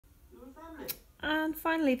And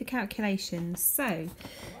finally the calculations. So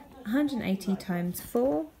 180 times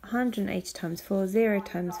 4, 180 times 4, 0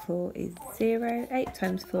 times 4 is 0, 8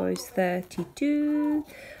 times 4 is 32,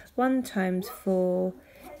 1 times 4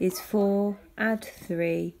 is 4, add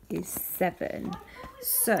 3 is 7.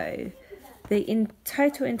 So the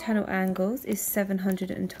total internal angles is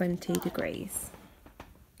 720 degrees.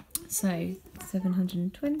 So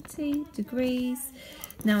 720 degrees.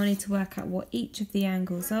 Now I need to work out what each of the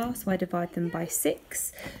angles are, so I divide them by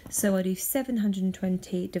 6. So I do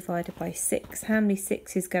 720 divided by 6. How many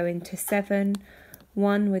 6's go into 7?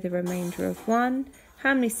 1 with a remainder of 1.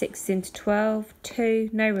 How many 6's into 12?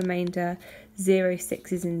 2, no remainder. 0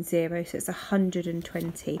 6's in 0, so it's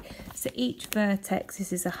 120. So each vertex,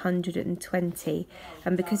 this is 120.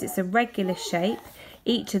 And because it's a regular shape,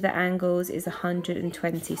 each of the angles is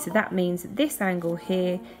 120. So that means that this angle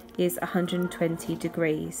here is 120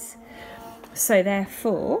 degrees. So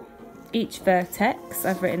therefore, each vertex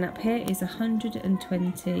I've written up here is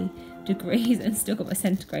 120 degrees, and still got my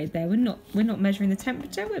centigrade there. We're not measuring the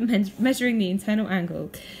temperature, we're measuring the internal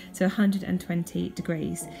angle. So 120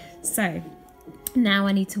 degrees. So now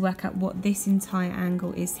I need to work out what this entire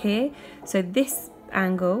angle is here. So this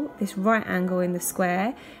angle, this right angle in the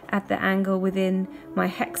square, at the angle within my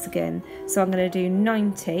hexagon. So I'm going to do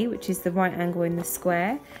 90, which is the right angle in the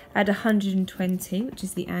square, add 120, which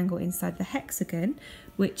is the angle inside the hexagon,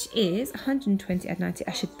 which is 120 add 90.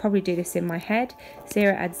 I should probably do this in my head.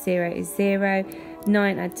 0 add 0 is 0,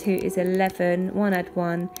 9 add 2 is 11, 1 add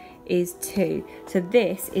 1 is 2. So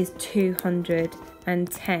this is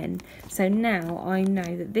 210. So now I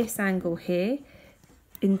know that this angle here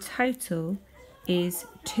in total is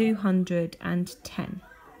 210.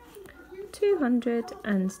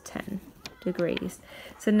 210 degrees.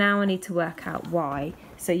 So now I need to work out why.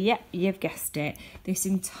 So yep, you've guessed it. This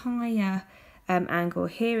entire angle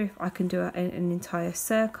here, if I can do an entire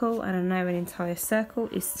circle, and I know an entire circle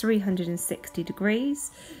is 360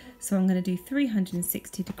 degrees. So I'm going to do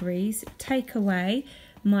 360 degrees, take away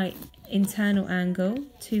my internal angle,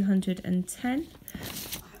 210.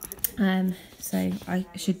 So I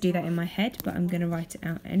should do that in my head, but I'm going to write it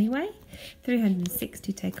out anyway.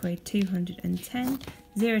 360 take away 210,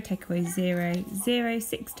 0 take away 0, 0,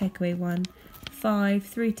 6 take away 1, 5,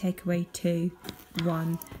 3 take away 2,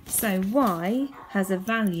 1. So y has a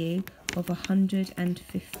value of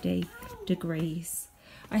 150 degrees.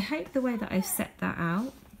 I hope the way that I've set that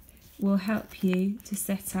out will help you to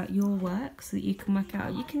set out your work so that you can work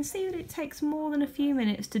out. You can see that it takes more than a few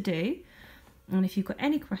minutes to do. And if you've got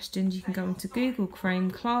any questions, you can go onto Google Chrome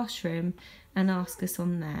Classroom and ask us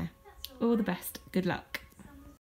on there. All the best. Good luck.